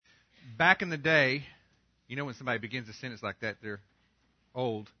Back in the day, when somebody begins a sentence like that, they're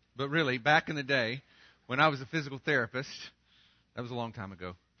old. But really, back in the day, when I was a physical therapist, that was a long time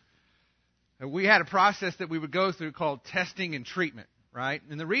ago, we had a process that we would go through called testing and treatment, right?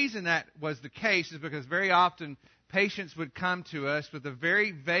 And the reason that was the case is because very often patients would come to us with a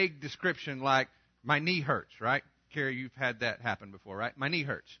very vague description like, my knee hurts, right? Carrie, you've had that happen before, right? My knee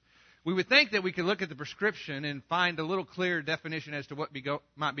hurts. We would think that we could look at the prescription and find a little clearer definition as to what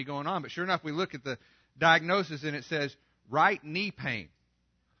might be going on. But sure enough, we look at the diagnosis and it says right knee pain.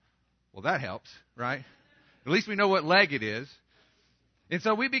 Well, that helps, right? At least we know what leg it is. And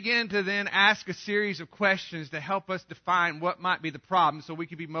so we begin to then ask a series of questions to help us define what might be the problem so we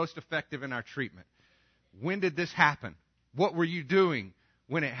can be most effective in our treatment. When did this happen? What were you doing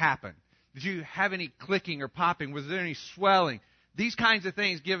when it happened? Did you have any clicking or popping? Was there any swelling? These kinds of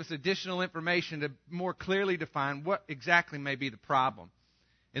things give us additional information to more clearly define what exactly may be the problem.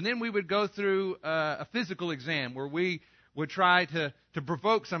 And then we would go through a physical exam where we would try to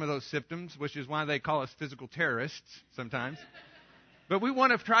provoke some of those symptoms, which is why they call us physical terrorists sometimes. But we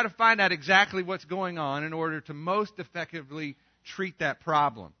want to try to find out exactly what's going on in order to most effectively treat that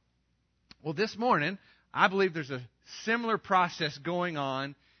problem. Well, this morning, I believe there's a similar process going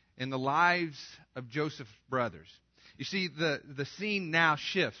on in the lives of Joseph's brothers. You see, the scene now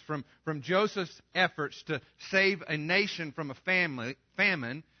shifts from Joseph's efforts to save a nation from a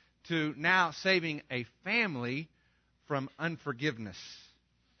famine to now saving a family from unforgiveness.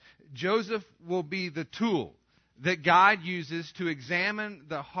 Joseph will be the tool that God uses to examine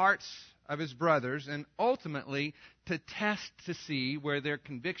the hearts of his brothers and ultimately to test to see where their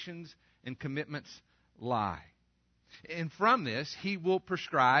convictions and commitments lie. And from this, he will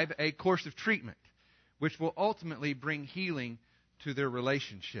prescribe a course of treatment which will ultimately bring healing to their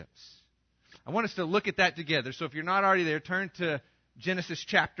relationships. I want us to look at that together. So if you're not already there, turn to Genesis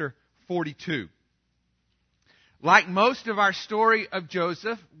chapter 42. Like most of our story of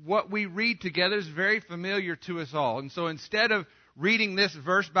Joseph, what we read together is very familiar to us all. And so instead of reading this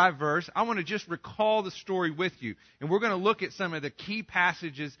verse by verse, I want to just recall the story with you. And we're going to look at some of the key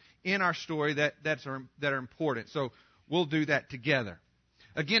passages in our story that are important. So we'll do that together.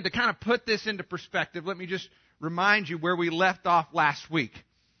 Again, to kind of put this into perspective, let me just remind you where we left off last week.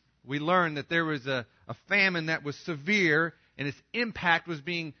 We learned that there was a famine that was severe, and its impact was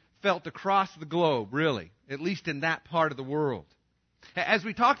being felt across the globe, really, at least in that part of the world. As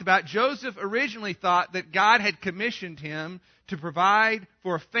we talked about, Joseph originally thought that God had commissioned him to provide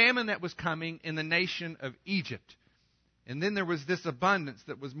for a famine that was coming in the nation of Egypt. And then there was this abundance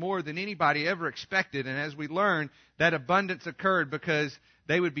that was more than anybody ever expected. And as we learned, that abundance occurred because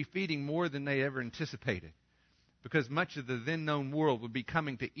they would be feeding more than they ever anticipated. Because much of the then known world would be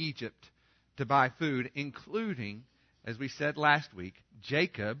coming to Egypt to buy food, including, as we said last week,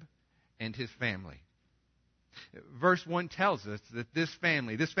 Jacob and his family. Verse 1 tells us that this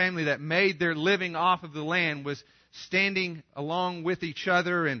family that made their living off of the land, was standing along with each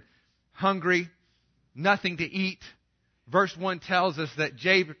other and hungry, nothing to eat. Verse 1 tells us that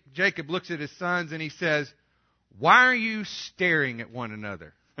Jacob looks at his sons and he says, "Why are you staring at one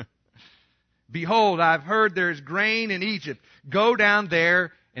another? Behold, I've heard there is grain in Egypt. Go down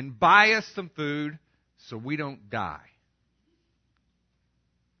there and buy us some food so we don't die."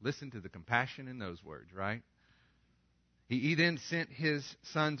 Listen to the compassion in those words, right? He then sent his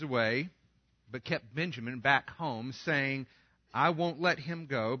sons away, but kept Benjamin back home, saying, "I won't let him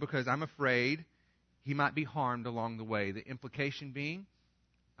go because I'm afraid he might be harmed along the way." The implication being,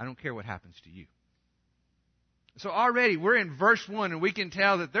 I don't care what happens to you. So already we're in verse 1, and we can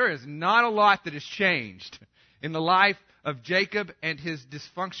tell that there is not a lot that has changed in the life of Jacob and his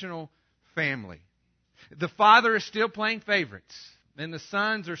dysfunctional family. The father is still playing favorites, and the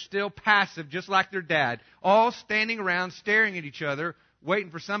sons are still passive, just like their dad, all standing around staring at each other,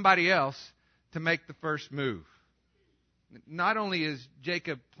 waiting for somebody else to make the first move. Not only is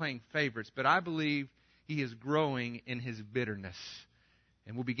Jacob playing favorites, but I believe he is growing in his bitterness.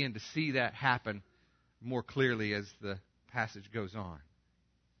 And we'll begin to see that happen more clearly as the passage goes on.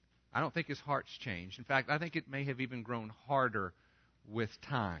 I don't think his heart's changed. In fact, I think it may have even grown harder with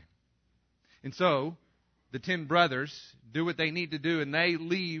time. And so, the 10 brothers do what they need to do, and they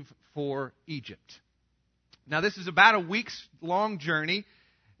leave for Egypt. Now, this is about a week's long journey,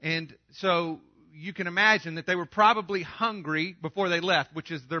 and so you can imagine that they were probably hungry before they left, which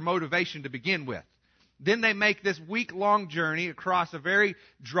is their motivation to begin with. Then they make this week-long journey across a very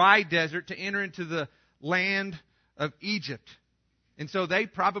dry desert to enter into the land of Egypt. And so they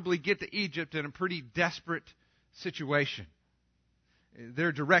probably get to Egypt in a pretty desperate situation.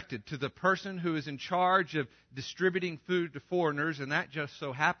 They're directed to the person who is in charge of distributing food to foreigners, and that just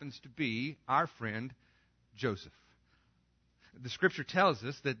so happens to be our friend Joseph. The Scripture tells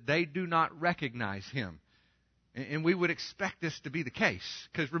us that they do not recognize him. And we would expect this to be the case.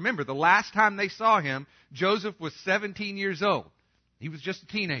 Because remember, the last time they saw him, Joseph was 17 years old. He was just a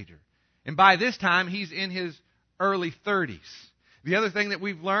teenager. And by this time, he's in his early 30s. The other thing that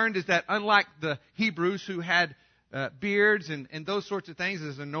we've learned is that unlike the Hebrews who had beards and those sorts of things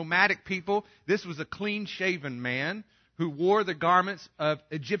as a nomadic people, this was a clean-shaven man who wore the garments of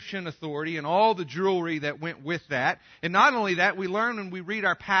Egyptian authority and all the jewelry that went with that. And not only that, we learn when we read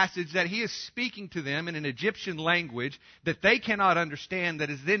our passage that he is speaking to them in an Egyptian language that they cannot understand,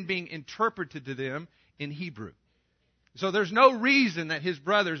 that is then being interpreted to them in Hebrew. So there's no reason that his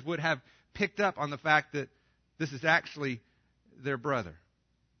brothers would have picked up on the fact that this is actually their brother.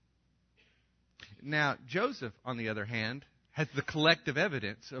 Now, Joseph, on the other hand, has the collective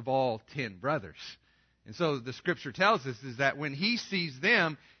evidence of all 10 brothers. And so the Scripture tells us is that when he sees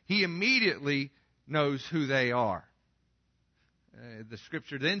them, he immediately knows who they are. The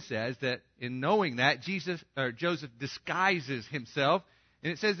Scripture then says that in knowing that, Joseph disguises himself,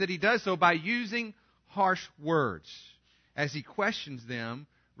 and it says that he does so by using harsh words as he questions them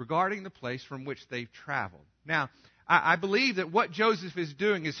regarding the place from which they've traveled. Now, I believe that what Joseph is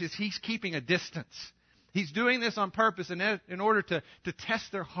doing is he's keeping a distance. He's doing this on purpose in order to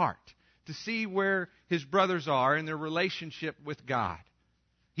test their heart, to see where his brothers are in their relationship with God.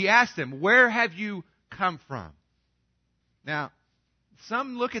 He asked them, "Where have you come from?" Now,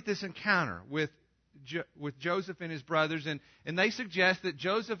 some look at this encounter with Joseph and his brothers, and they suggest that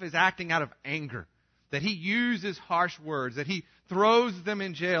Joseph is acting out of anger, that he uses harsh words, that he throws them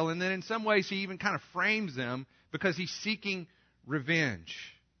in jail, and then in some ways he even kind of frames them because he's seeking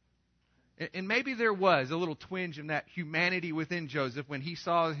revenge. And maybe there was a little twinge in that humanity within Joseph when he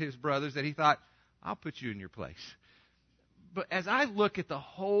saw his brothers that he thought, "I'll put you in your place." But as I look at the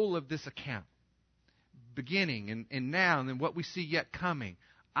whole of this account, beginning and now and then what we see yet coming,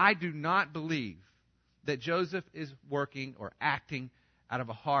 I do not believe that Joseph is working or acting out of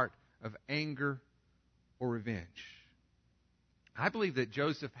a heart of anger or revenge. I believe that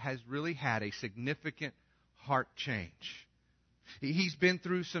Joseph has really had a significant heart change. He's been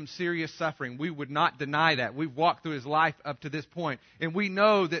through some serious suffering. We would not deny that. We've walked through his life up to this point. And we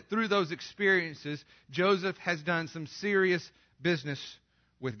know that through those experiences, Joseph has done some serious business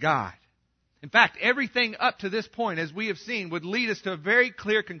with God. In fact, everything up to this point, as we have seen, would lead us to a very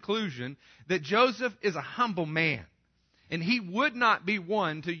clear conclusion that Joseph is a humble man. And he would not be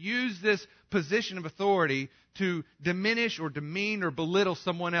one to use this position of authority to diminish or demean or belittle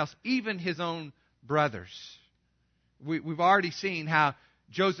someone else, even his own brothers. We've already seen how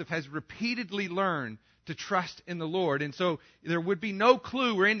Joseph has repeatedly learned to trust in the Lord. And so there would be no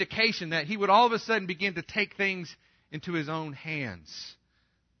clue or indication that he would all of a sudden begin to take things into his own hands.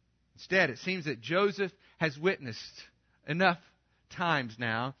 Instead, it seems that Joseph has witnessed enough times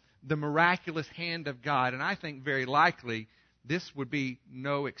now the miraculous hand of God. And I think very likely this would be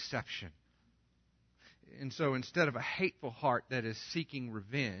no exception. And so instead of a hateful heart that is seeking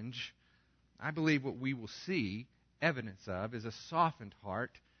revenge, I believe what we will see evidence of is a softened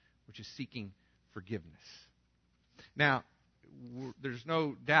heart which is seeking forgiveness. Now, there's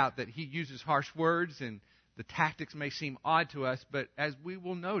no doubt that he uses harsh words and the tactics may seem odd to us, but as we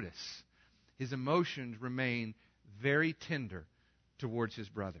will notice, his emotions remain very tender towards his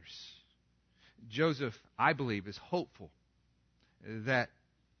brothers. Joseph, I believe, is hopeful that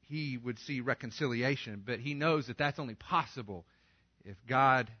he would see reconciliation, but he knows that that's only possible if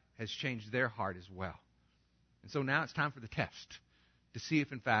God has changed their heart as well. And so now it's time for the test to see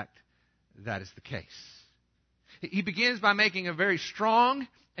if, in fact, that is the case. He begins by making a very strong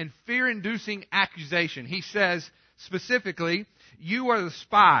and fear-inducing accusation. He says specifically, "You are the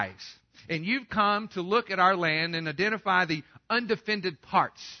spies, and you've come to look at our land and identify the undefended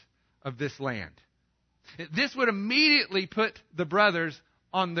parts of this land." This would immediately put the brothers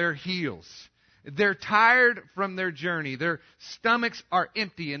on their heels. They're tired from their journey. Their stomachs are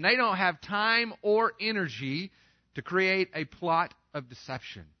empty, and they don't have time or energy to create a plot of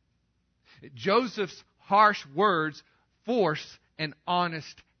deception. Joseph's harsh words force an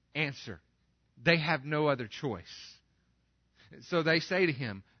honest answer. They have no other choice. So they say to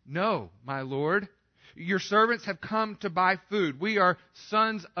him, "No, my lord, your servants have come to buy food. We are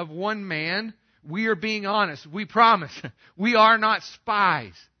sons of one man. We are being honest. We promise. We are not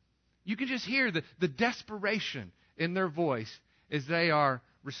spies." You can just hear the desperation in their voice as they are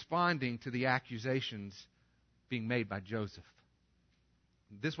responding to the accusations being made by Joseph.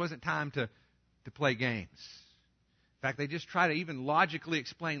 This wasn't time to play games. In fact, they just try to even logically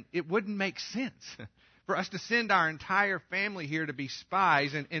explain it wouldn't make sense for us to send our entire family here to be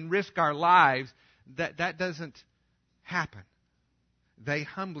spies and risk our lives. That doesn't happen. They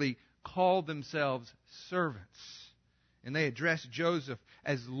humbly call themselves servants. And they address Joseph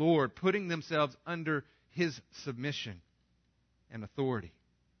as Lord, putting themselves under his submission and authority.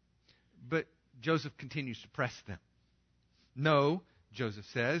 But Joseph continues to press them. No, Joseph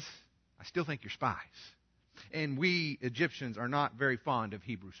says, I still think you're spies. And we Egyptians are not very fond of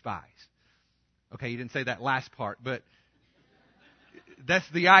Hebrew spies. Okay, you didn't say that last part, but that's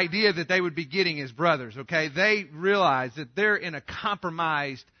the idea that they would be getting as brothers, okay? They realize that they're in a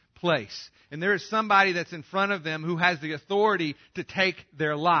compromised place. And there is somebody that's in front of them who has the authority to take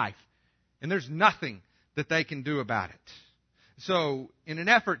their life. And there's nothing that they can do about it. So, in an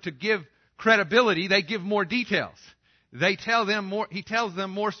effort to give credibility, they give more details. He tells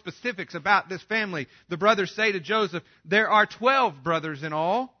them more specifics about this family. The brothers say to Joseph, there are 12 brothers in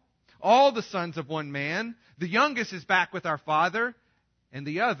all the sons of one man. The youngest is back with our father, and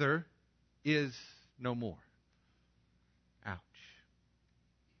the other is no more. Ouch.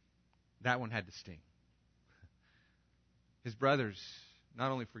 That one had to sting. His brothers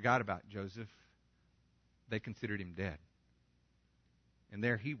not only forgot about Joseph, they considered him dead. And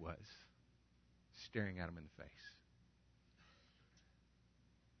there he was, staring at him in the face.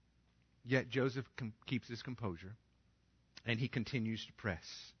 Yet Joseph keeps his composure, and he continues to press.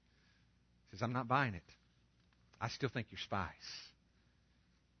 He says, I'm not buying it. I still think you're spies.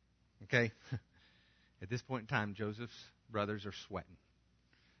 Okay? At this point in time, Joseph's brothers are sweating.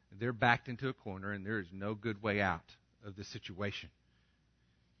 They're backed into a corner, and there is no good way out of the situation.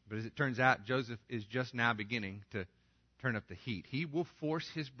 But as it turns out, Joseph is just now beginning to turn up the heat. He will force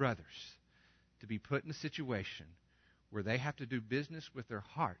his brothers to be put in a situation where they have to do business with their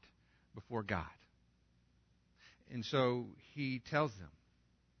heart before God. And so he tells them,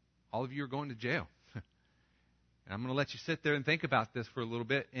 all of you are going to jail. And I'm going to let you sit there and think about this for a little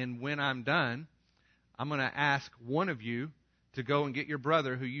bit. And when I'm done, I'm going to ask one of you to go and get your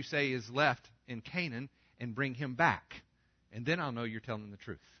brother who you say is left in Canaan and bring him back. And then I'll know you're telling the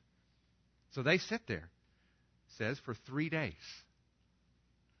truth. So they sit there, it says, for 3 days.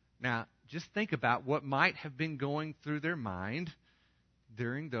 Now, just think about what might have been going through their mind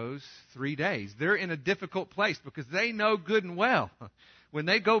during those 3 days. They're in a difficult place because they know good and well when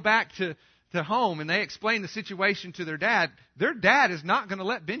they go back to home and they explain the situation to their dad is not going to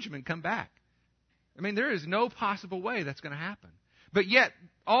let Benjamin come back. I mean, there is no possible way that's going to happen. But yet,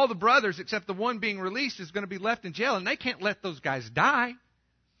 all the brothers, except the one being released, is going to be left in jail, and they can't let those guys die.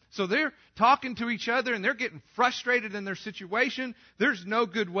 So they're talking to each other, and they're getting frustrated in their situation. There's no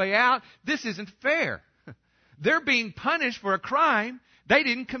good way out. This isn't fair. They're being punished for a crime they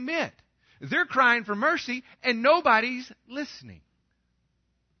didn't commit. They're crying for mercy, and nobody's listening.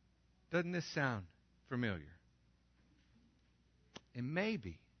 Doesn't this sound familiar? And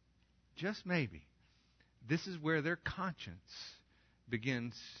maybe, just maybe, this is where their conscience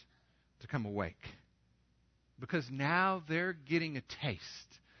begins to come awake. Because now they're getting a taste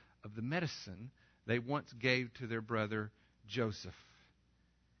of the medicine they once gave to their brother Joseph.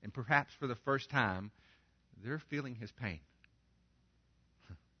 And perhaps for the first time, they're feeling his pain.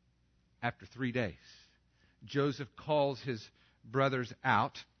 After 3 days, Joseph calls his brothers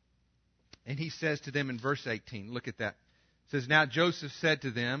out, and he says to them in verse 18, look at that. It says, now Joseph said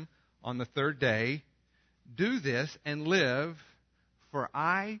to them on the third day, do this and live, for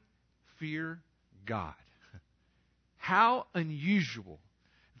I fear God. How unusual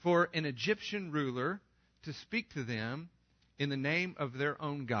for an Egyptian ruler to speak to them in the name of their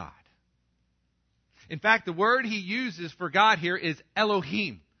own God. In fact, the word he uses for God here is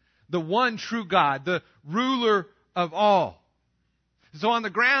Elohim, the one true God, the ruler of all. So on the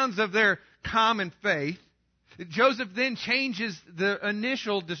grounds of their common faith, Joseph then changes the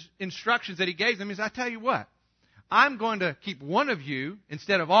initial instructions that he gave them. He says, I tell you what, I'm going to keep one of you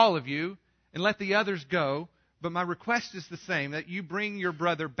instead of all of you and let the others go. But my request is the same, that you bring your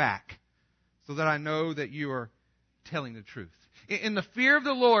brother back so that I know that you are telling the truth. In the fear of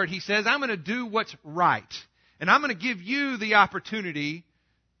the Lord, he says, I'm going to do what's right. And I'm going to give you the opportunity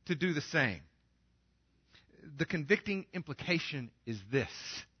to do the same. The convicting implication is this.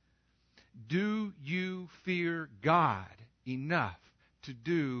 Do you fear God enough to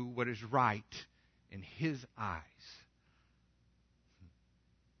do what is right in His eyes?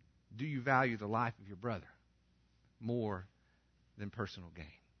 Do you value the life of your brother more than personal gain?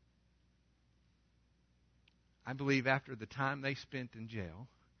 I believe after the time they spent in jail,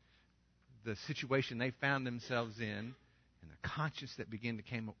 the situation they found themselves in, and the conscience that began to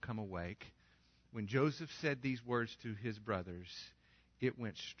come awake, when Joseph said these words to his brothers, it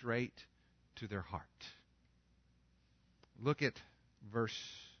went straight to their heart. Look at verse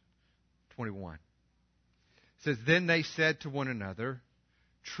 21. It says, "Then they said to one another,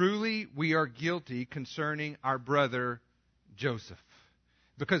 'Truly we are guilty concerning our brother Joseph,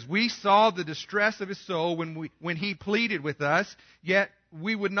 because we saw the distress of his soul when he pleaded with us, yet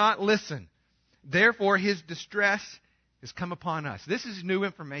we would not listen. Therefore his distress has come upon us.'" This is new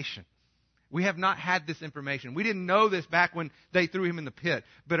information. We have not had this information. We didn't know this back when they threw him in the pit.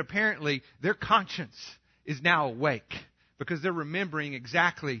 But apparently their conscience is now awake because they're remembering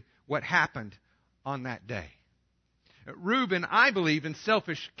exactly what happened on that day. Reuben, I believe, in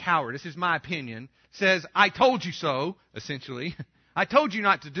selfish cowardice, is my opinion, says, "I told you so," essentially. "I told you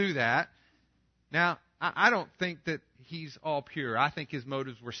not to do that." Now, I don't think that he's all pure. I think his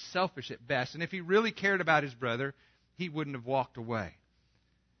motives were selfish at best. And if he really cared about his brother, he wouldn't have walked away.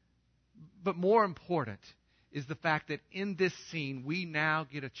 But more important is the fact that in this scene, we now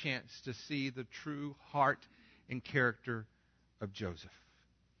get a chance to see the true heart and character of Joseph.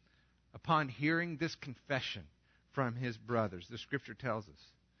 Upon hearing this confession from his brothers, the Scripture tells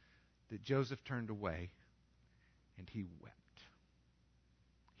us that Joseph turned away and he wept.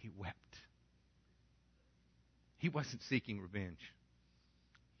 He wept. He wasn't seeking revenge.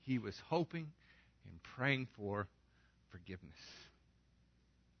 He was hoping and praying for forgiveness.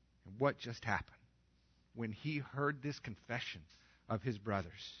 And what just happened when he heard this confession of his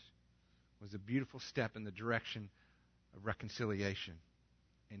brothers was a beautiful step in the direction of reconciliation.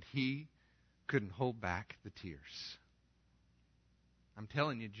 And he couldn't hold back the tears. I'm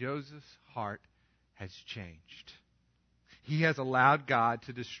telling you, Joseph's heart has changed. He has allowed God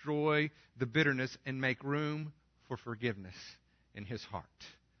to destroy the bitterness and make room for forgiveness in his heart.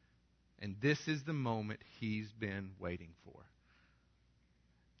 And this is the moment he's been waiting for.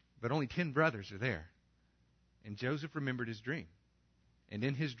 But only 10 brothers are there. And Joseph remembered his dream. And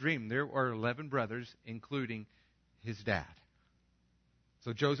in his dream, there were 11 brothers, including his dad.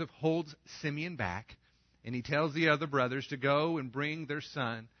 So Joseph holds Simeon back, and he tells the other brothers to go and bring their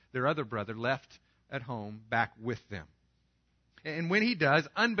son, their other brother left at home, back with them. And when he does,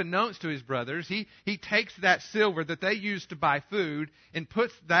 unbeknownst to his brothers, he takes that silver that they used to buy food and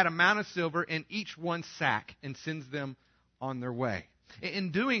puts that amount of silver in each one's sack and sends them on their way.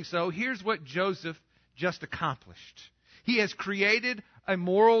 In doing so, here's what Joseph just accomplished. He has created a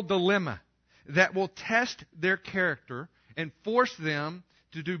moral dilemma that will test their character and force them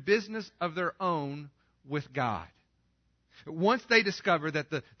to do business of their own with God. Once they discover that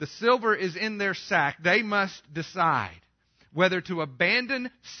the silver is in their sack, they must decide whether to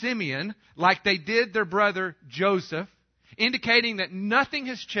abandon Simeon like they did their brother Joseph, indicating that nothing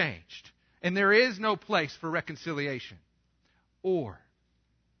has changed and there is no place for reconciliation, or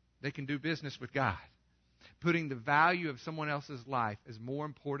they can do business with God, putting the value of someone else's life as more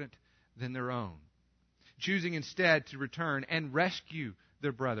important than their own, choosing instead to return and rescue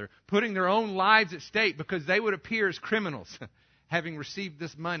their brother, putting their own lives at stake because they would appear as criminals having received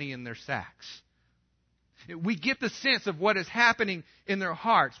this money in their sacks. We get the sense of what is happening in their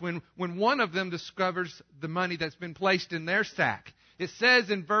hearts when one of them discovers the money that's been placed in their sack. It says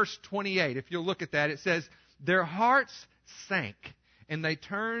in verse 28, if you'll look at that, it says, "Their hearts sank, and they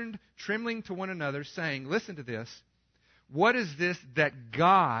turned trembling to one another, saying," listen to this, "What is this that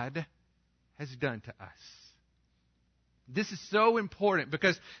God has done to us?" This is so important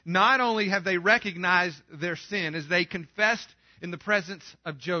because not only have they recognized their sin as they confessed in the presence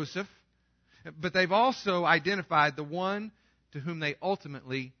of Joseph, but they've also identified the one to whom they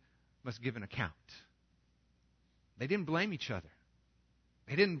ultimately must give an account. They didn't blame each other.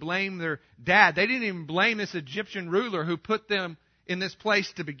 They didn't blame their dad. They didn't even blame this Egyptian ruler who put them in this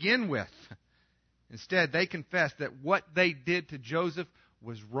place to begin with. Instead, they confessed that what they did to Joseph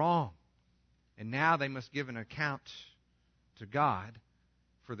was wrong. And now they must give an account to God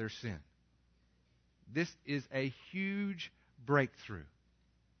for their sin. This is a huge breakthrough.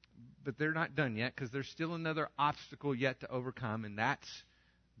 But they're not done yet because there's still another obstacle yet to overcome, and that's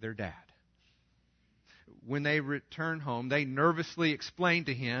their dad. When they return home, they nervously explain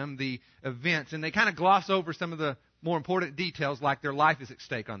to him the events, and they kind of gloss over some of the more important details like their life is at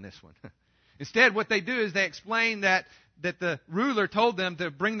stake on this one. Instead, what they do is they explain that the ruler told them to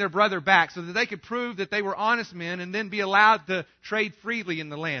bring their brother back so that they could prove that they were honest men and then be allowed to trade freely in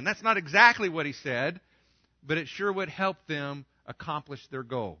the land. That's not exactly what he said, but it sure would help them accomplish their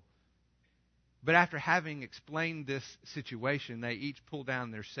goal. But after having explained this situation, they each pull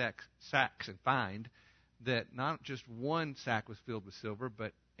down their sacks and find that not just one sack was filled with silver,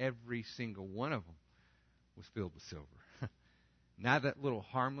 but every single one of them was filled with silver. Now that little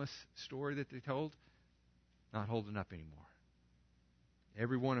harmless story that they told, not holding up anymore.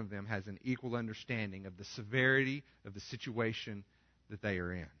 Every one of them has an equal understanding of the severity of the situation that they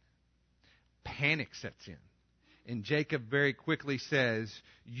are in. Panic sets in. And Jacob very quickly says,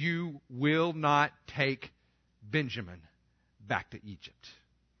 "You will not take Benjamin back to Egypt.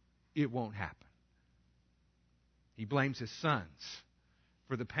 It won't happen." He blames his sons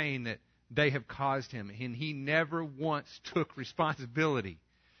for the pain that they have caused him, and he never once took responsibility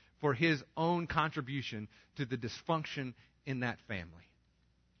for his own contribution to the dysfunction in that family.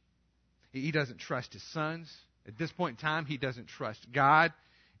 He doesn't trust his sons. At this point in time, he doesn't trust God,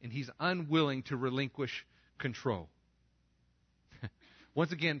 and he's unwilling to relinquish control.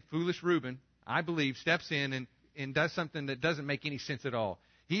 Once again, foolish Reuben, I believe, steps in and does something that doesn't make any sense at all.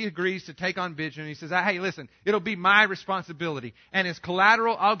 He agrees to take on Benjamin. He says, "Hey, listen, it'll be my responsibility. And as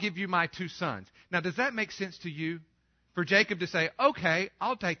collateral, I'll give you my 2 sons. Now, does that make sense to you? For Jacob to say, "Okay,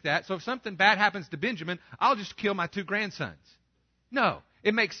 I'll take that. So if something bad happens to Benjamin, I'll just kill my 2 grandsons." No,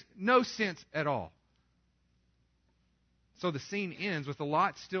 it makes no sense at all. So the scene ends with a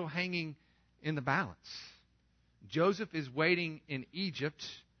lot still hanging in the balance. Joseph is waiting in Egypt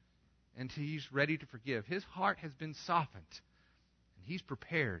until he's ready to forgive. His heart has been softened, and he's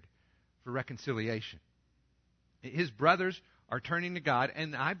prepared for reconciliation. His brothers are turning to God,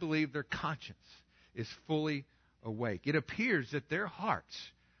 and I believe their conscience is fully awake. It appears that their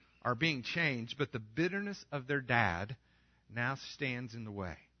hearts are being changed, but the bitterness of their dad now stands in the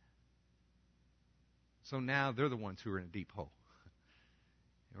way. So now they're the ones who are in a deep hole.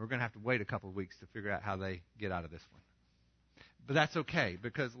 And we're going to have to wait a couple of weeks to figure out how they get out of this one. But that's okay,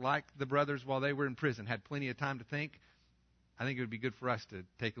 because like the brothers while they were in prison had plenty of time to think, I think it would be good for us to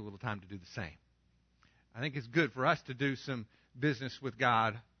take a little time to do the same. I think it's good for us to do some business with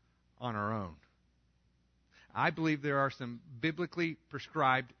God on our own. I believe there are some biblically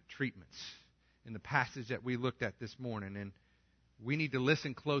prescribed treatments in the passage that we looked at this morning, and we need to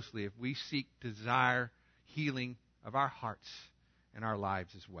listen closely if we seek desire healing of our hearts and our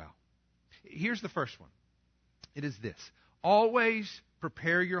lives as well. Here's the first one. It is this: always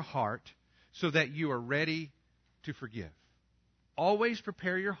prepare your heart so that you are ready to forgive. Always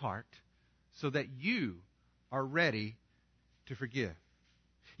prepare your heart so that you are ready to forgive.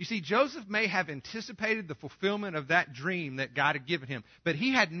 You see, Joseph may have anticipated the fulfillment of that dream that God had given him, but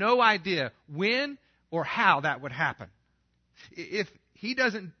he had no idea when or how that would happen. If he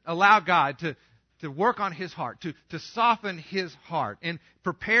doesn't allow God to work on his heart, to soften his heart, and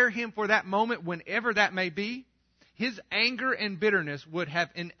prepare him for that moment whenever that may be, his anger and bitterness would have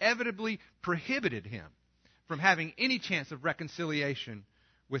inevitably prohibited him from having any chance of reconciliation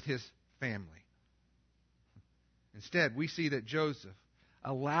with his family. Instead, we see that Joseph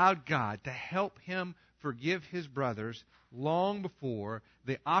allowed God to help him forgive his brothers long before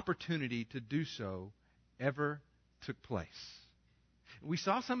the opportunity to do so ever took place. We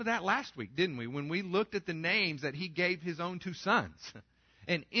saw some of that last week, didn't we? When we looked at the names that he gave his own 2 sons.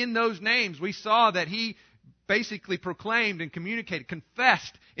 And in those names, we saw that he basically proclaimed and communicated,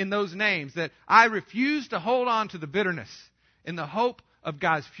 confessed in those names that I refuse to hold on to the bitterness in the hope of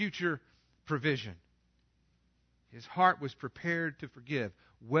God's future provision. His heart was prepared to forgive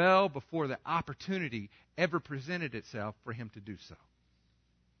well before the opportunity ever presented itself for him to do so.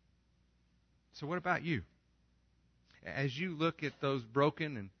 So what about you? As you look at those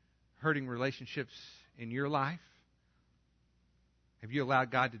broken and hurting relationships in your life, have you allowed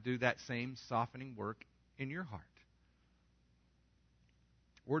God to do that same softening work in your heart?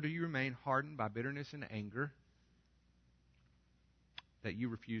 Or do you remain hardened by bitterness and anger that you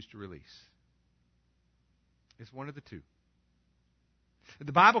refuse to release? It's one of the two.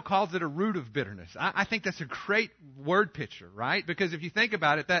 The Bible calls it a root of bitterness. I think that's a great word picture, right? Because if you think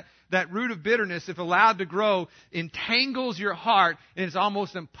about it, that root of bitterness, if allowed to grow, entangles your heart and is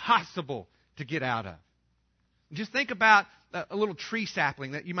almost impossible to get out of. Just think about a little tree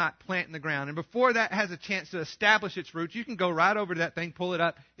sapling that you might plant in the ground. And before that has a chance to establish its roots, you can go right over to that thing, pull it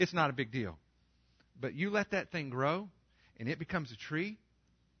up. It's not a big deal. But you let that thing grow and it becomes a tree,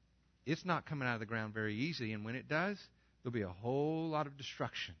 it's not coming out of the ground very easy. And when it does, there'll be a whole lot of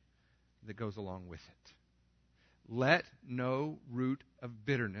destruction that goes along with it. Let no root of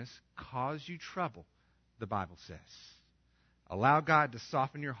bitterness cause you trouble, the Bible says. Allow God to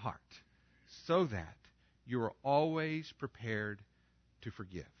soften your heart so that you are always prepared to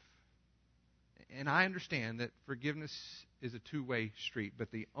forgive. And I understand that forgiveness is a two-way street,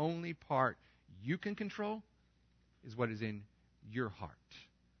 but the only part you can control is what is in your heart.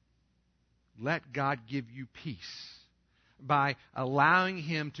 Let God give you peace. by allowing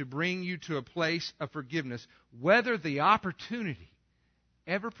Him to bring you to a place of forgiveness, whether the opportunity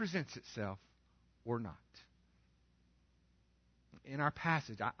ever presents itself or not. In our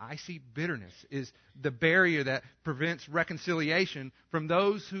passage, I see bitterness is the barrier that prevents reconciliation from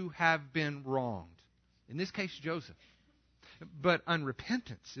those who have been wronged. In this case, Joseph. But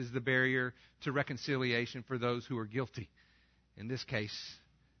unrepentance is the barrier to reconciliation for those who are guilty. In this case,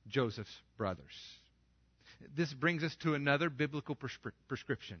 Joseph's brothers. This brings us to another biblical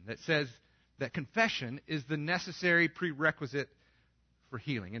prescription that says that confession is the necessary prerequisite for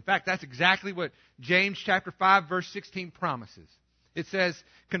healing. In fact, that's exactly what James chapter 5, verse 16 promises. It says,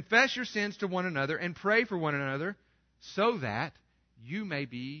 confess your sins to one another and pray for one another so that you may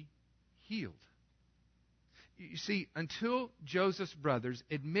be healed. You see, until Joseph's brothers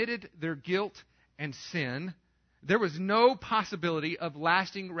admitted their guilt and sin, there was no possibility of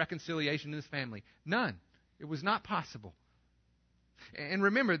lasting reconciliation in this family. None. It was not possible. And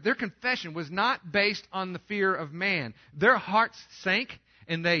remember, their confession was not based on the fear of man. Their hearts sank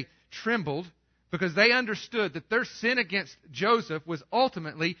and they trembled because they understood that their sin against Joseph was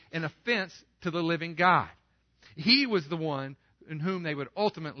ultimately an offense to the living God. He was the one in whom they would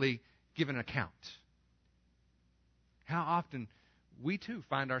ultimately give an account. How often we too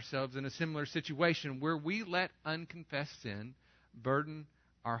find ourselves in a similar situation where we let unconfessed sin burden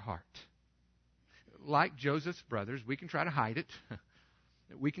our heart. Like Joseph's brothers, we can try to hide it.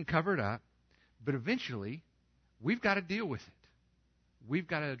 We can cover it up. But eventually, we've got to deal with it. We've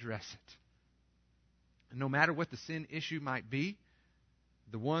got to address it. And no matter what the sin issue might be,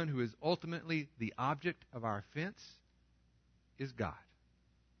 the one who is ultimately the object of our offense is God.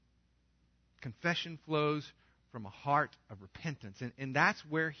 Confession flows from a heart of repentance. And that's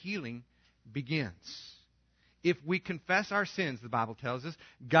where healing begins. If we confess our sins, the Bible tells us,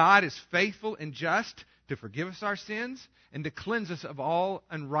 God is faithful and just to forgive us our sins and to cleanse us of all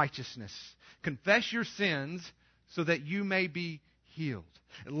unrighteousness. Confess your sins so that you may be healed.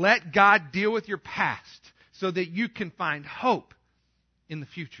 Let God deal with your past so that you can find hope in the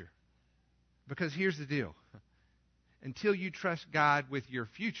future. Because here's the deal. Until you trust God with your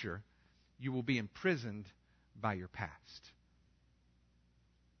future, you will be imprisoned by your past.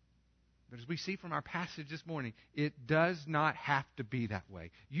 But as we see from our passage this morning, it does not have to be that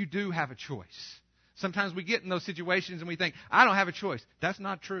way. You do have a choice. Sometimes we get in those situations and we think, I don't have a choice. That's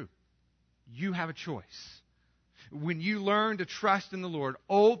not true. You have a choice. When you learn to trust in the Lord,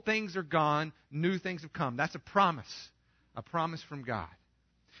 old things are gone, new things have come. That's a promise from God.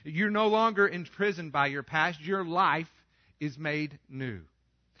 You're no longer imprisoned by your past. Your life is made new.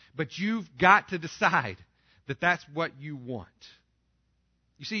 But you've got to decide that that's what you want.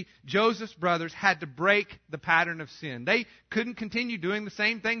 You see, Joseph's brothers had to break the pattern of sin. They couldn't continue doing the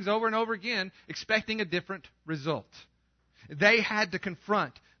same things over and over again, expecting a different result. They had to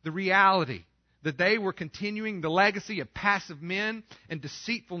confront the reality that they were continuing the legacy of passive men and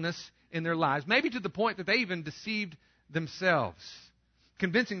deceitfulness in their lives, maybe to the point that they even deceived themselves,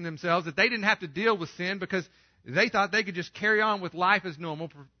 convincing themselves that they didn't have to deal with sin because they thought they could just carry on with life as normal,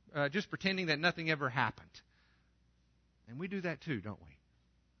 just pretending that nothing ever happened. And we do that too, don't we?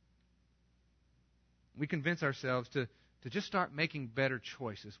 We convince ourselves to just start making better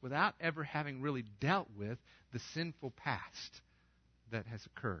choices without ever having really dealt with the sinful past that has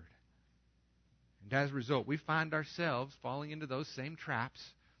occurred. And as a result, we find ourselves falling into those same traps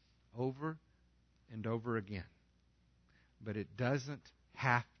over and over again. But it doesn't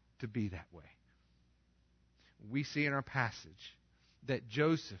have to be that way. We see in our passage that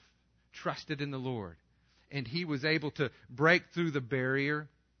Joseph trusted in the Lord, and he was able to break through the barrier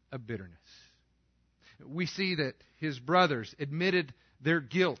of bitterness. We see that his brothers admitted their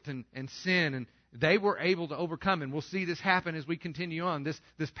guilt and sin, and they were able to overcome. And we'll see this happen as we continue on, this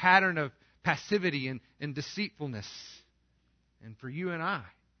pattern of passivity and deceitfulness. And for you and I,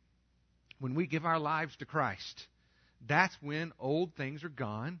 when we give our lives to Christ, that's when old things are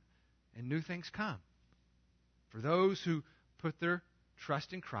gone and new things come. For those who put their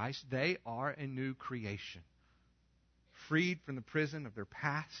trust in Christ, they are a new creation, freed from the prison of their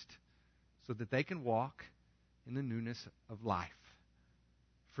past so that they can walk in the newness of life,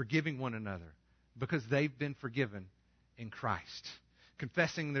 forgiving one another because they've been forgiven in Christ,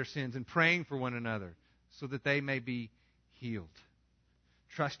 confessing their sins and praying for one another so that they may be healed,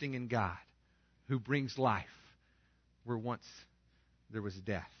 trusting in God who brings life where once there was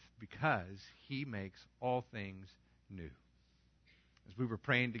death, because He makes all things new. As we were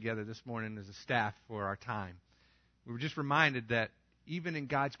praying together this morning as a staff for our time, we were just reminded that even in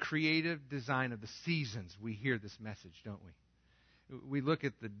God's creative design of the seasons, we hear this message, don't we? We look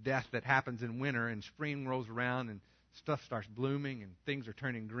at the death that happens in winter, and spring rolls around, and stuff starts blooming and things are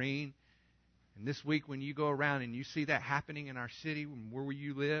turning green. And this week when you go around and you see that happening in our city, where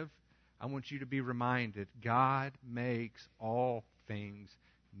you live, I want you to be reminded God makes all things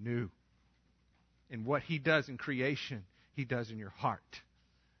new. And what He does in creation, He does in your heart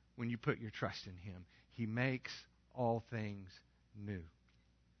when you put your trust in Him. He makes all things new.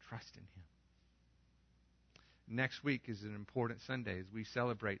 Trust in Him. Next week is an important Sunday as we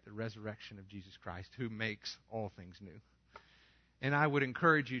celebrate the resurrection of Jesus Christ, who makes all things new. And I would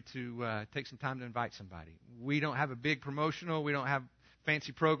encourage you to take some time to invite somebody. We don't have a big promotional. We don't have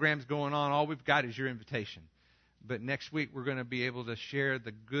fancy programs going on. All we've got is your invitation. But next week we're going to be able to share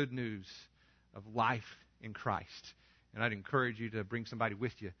the good news of life in Christ. And I'd encourage you to bring somebody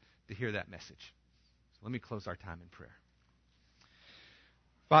with you to hear that message. So let me close our time in prayer.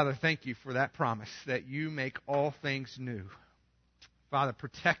 Father, thank you for that promise that you make all things new. Father,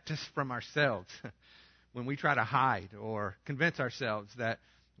 protect us from ourselves when we try to hide or convince ourselves that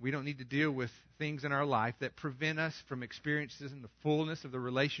we don't need to deal with things in our life that prevent us from experiencing the fullness of the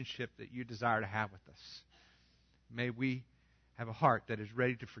relationship that you desire to have with us. May we have a heart that is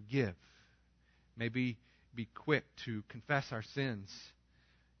ready to forgive. May we be quick to confess our sins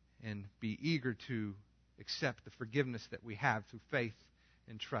and be eager to accept the forgiveness that we have through faith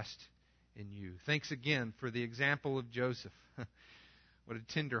and trust in you. Thanks again for the example of Joseph. What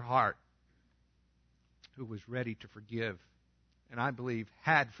a tender heart, who was ready to forgive, and I believe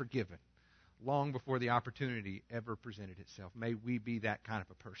had forgiven long before the opportunity ever presented itself. May we be that kind of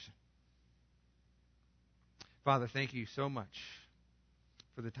a person. Father, thank you so much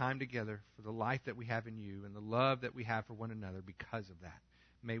for the time together, for the life that we have in you, and the love that we have for one another because of that.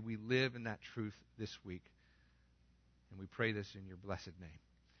 May we live in that truth this week. And we pray this in your blessed name.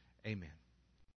 Amen.